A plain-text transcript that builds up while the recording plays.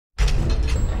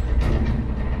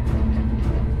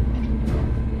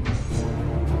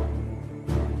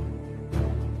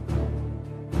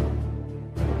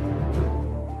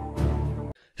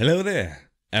Hello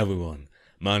there, everyone.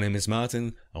 My name is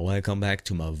Martin, and welcome back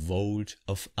to my Vault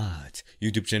of Art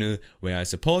YouTube channel, where I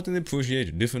support and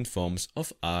appreciate different forms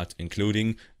of art,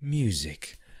 including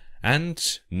music. And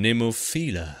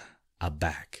Nemophila are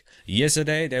back.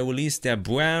 Yesterday they released their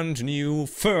brand new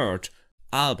third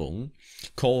album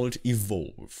called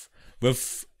Evolve,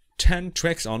 with 10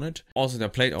 tracks on it. Also they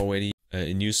played already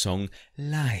a new song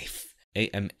live,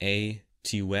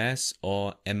 AMA-TE-RAS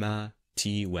or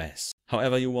AMA-TE-RAS.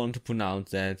 However you want to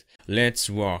pronounce that. Let's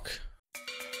rock.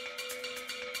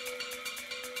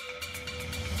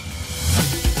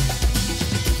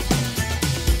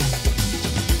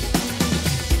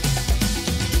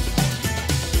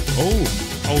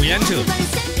 Oh, Oriental.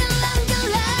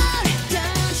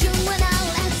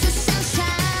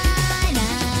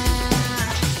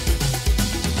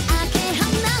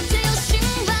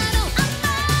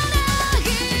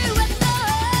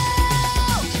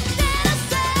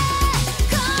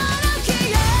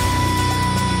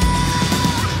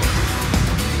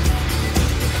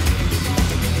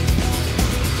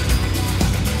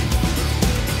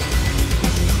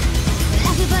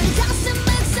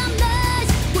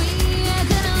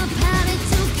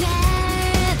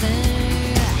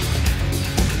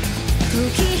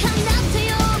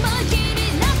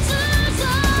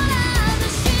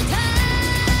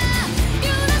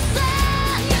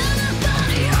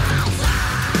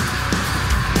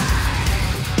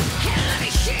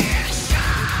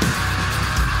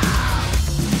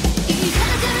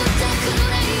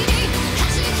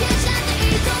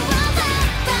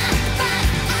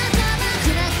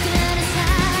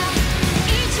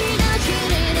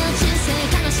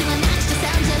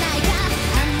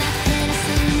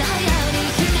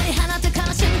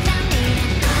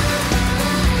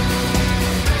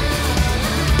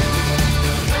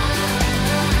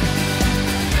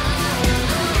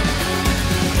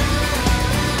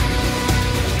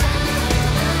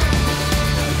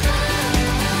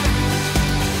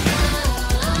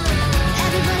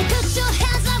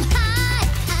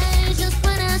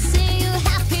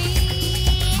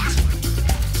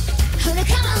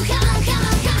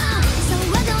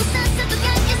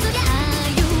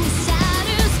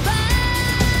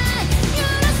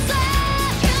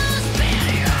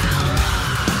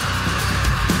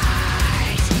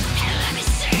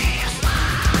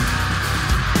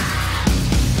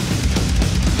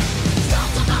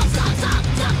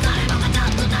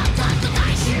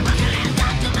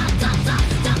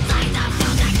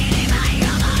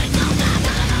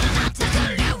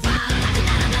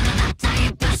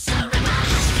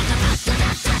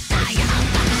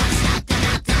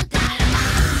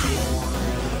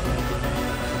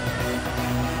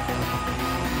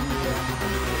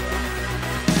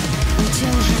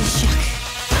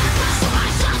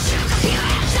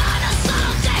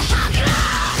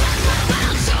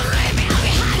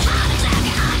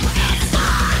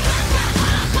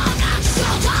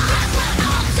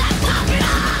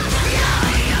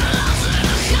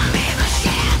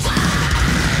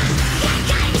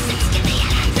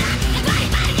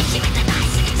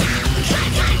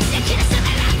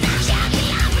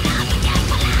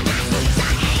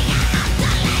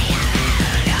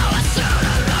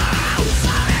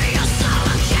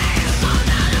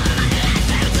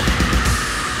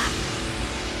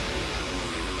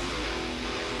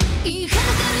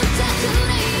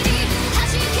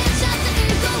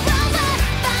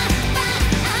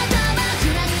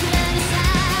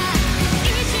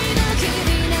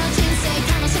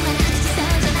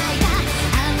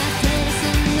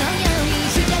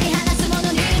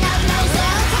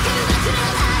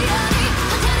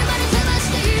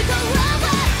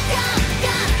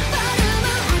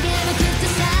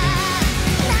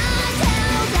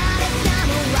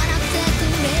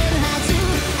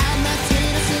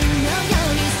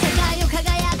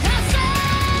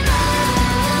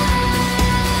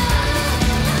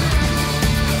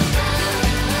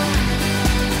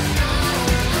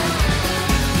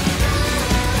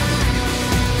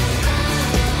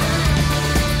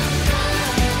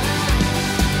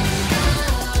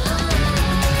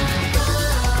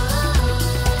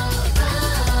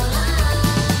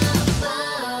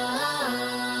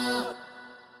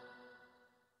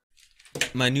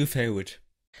 My new favorite.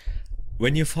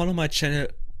 When you follow my channel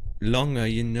longer,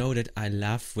 you know that I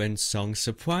love when songs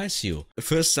surprise you.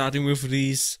 First starting with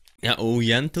these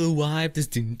Oriental vibe, this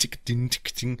ding, ding, ding,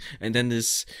 ding, and then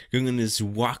this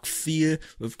rock feel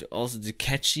with also the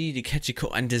catchy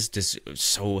chord, and this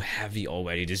so heavy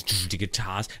already, this the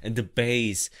guitars and the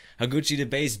bass. How good the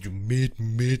bass,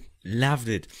 mid, loved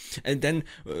it. And then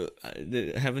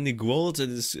having the growls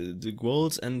and the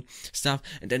growls and stuff,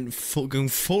 and then going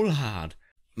full hard.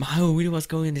 my whole video was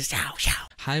going in this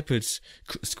high pitched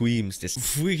screams. This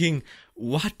freaking,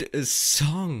 what a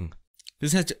song!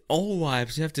 This has all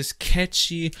vibes. You have this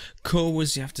catchy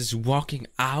chorus, you have this walking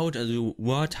out, the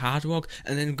word hard rock,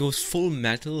 and then it goes full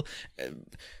metal.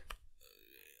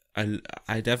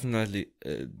 I definitely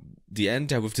the end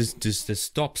there with this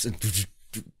stops and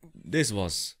this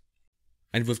was,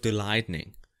 and with the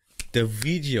lightning. The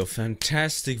video,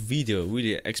 fantastic video,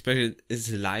 really, especially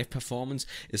it's a live performance.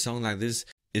 A song like this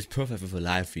is perfect with a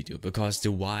live video because the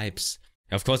vibes,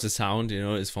 of course the sound, you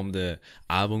know, is from the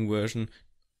album version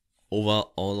over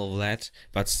all of that,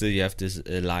 but still you have this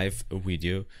live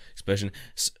video, especially,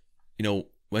 you know,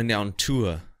 when they're on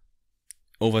tour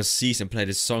overseas and play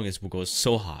this song, it will go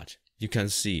so hard. You can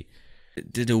see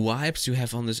the vibes you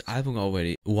have on this album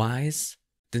already. Wise,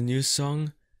 the new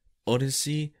song,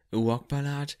 Odyssey, a rock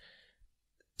ballad,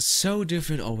 so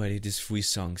different already. These 3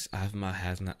 songs I have in my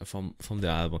head from the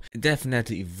album. It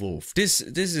definitely evolved. This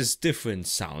is different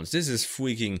sounds. This is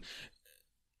freaking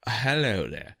hello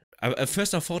there. At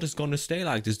first I thought it's gonna stay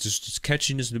like this, just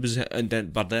catchiness, and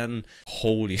then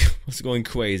holy, it's going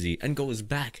crazy and goes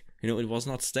back. You know, it was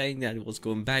not staying there; it was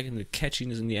going back, and the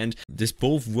catchiness in the end. This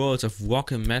both worlds of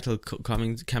rock and metal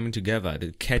coming together,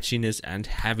 the catchiness and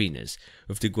heaviness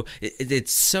with the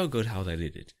it's so good how they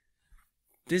did it.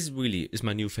 This really is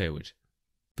my new favorite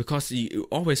because you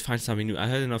always find something new. I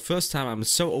heard it the first time. I'm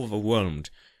so overwhelmed.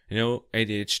 You know,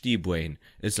 ADHD brain.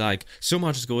 It's like so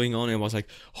much is going on. And I was like,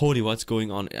 holy, what's going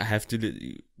on? I have to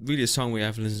really a song where I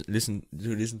have to listen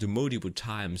to multiple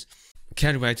times.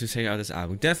 Can't wait to check out this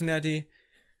album. Definitely,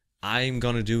 I'm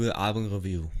gonna do the album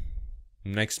review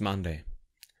next Monday.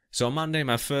 So on Monday,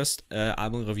 my first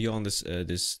album review on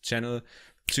this channel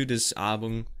to this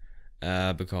album.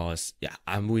 Because yeah,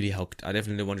 I'm really hooked. I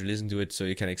definitely want to listen to it, so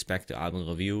you can expect the album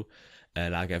review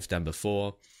like I've done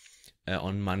before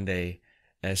on Monday.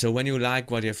 So when you like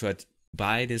what you've heard,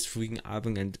 buy this freaking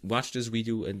album and watch this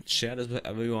video and share this with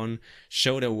everyone.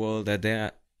 Show the world that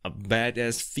there are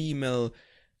badass female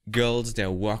girls.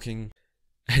 They're walking.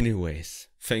 Anyways,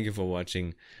 thank you for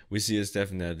watching. We see us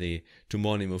definitely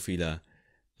tomorrow, Nemophila,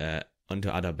 onto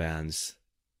other bands.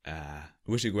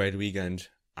 Wish you a great weekend.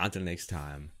 Until next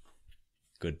time.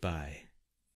 Goodbye.